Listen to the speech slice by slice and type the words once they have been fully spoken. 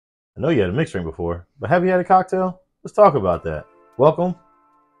I know you had a mixed drink before, but have you had a cocktail? Let's talk about that. Welcome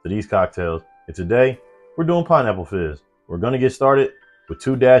to Deezcocktails, and today we're doing pineapple fizz. We're going to get started with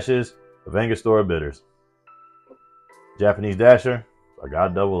 2 dashes of Angostura bitters. Japanese dasher, so I got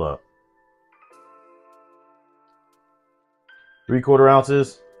to double up. 3/4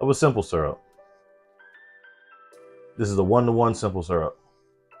 ounces of a simple syrup. This is a 1-to-1 simple syrup.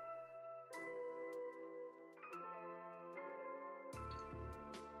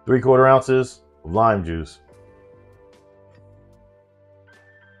 3/4 ounces of lime juice.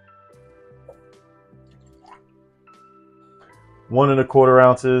 1¼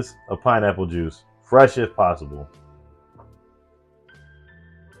 ounces of pineapple juice, fresh if possible.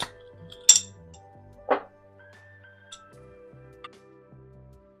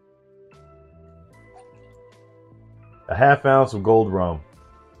 A 1/2 ounce of Gold Rum.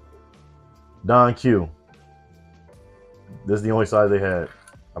 Don Q. This is the only size they had.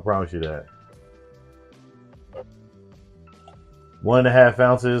 I promise you that. 1½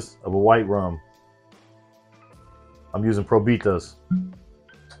 ounces of a White Rum. I'm using Probitas.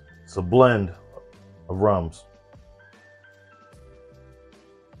 It's a blend of rums.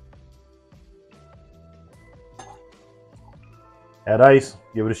 Add ice,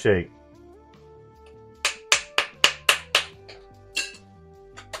 give it a shake.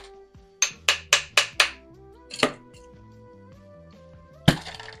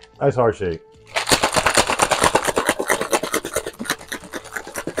 Nice hard shake.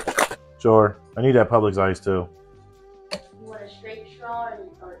 Sure, I need that Publix ice too. You want a straight straw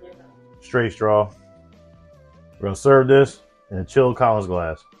or different? Straight straw. We're gonna serve this in a chilled Collins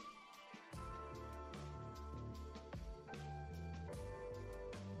glass.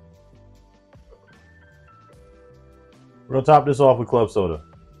 We're gonna top this off with club soda.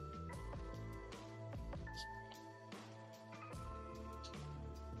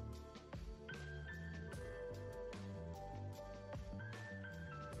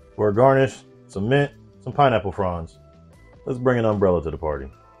 For a garnish, some mint, some pineapple fronds. Let's bring an umbrella to the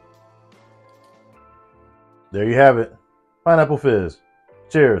party. There you have it. Pineapple fizz.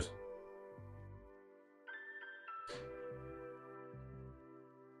 Cheers.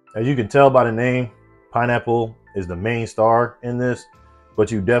 As you can tell by the name, pineapple is the main star in this,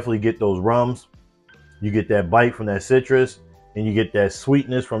 but you definitely get those rums. You get that bite from that citrus, and you get that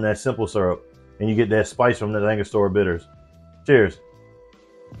sweetness from that simple syrup, and you get that spice from the Angostura bitters. Cheers.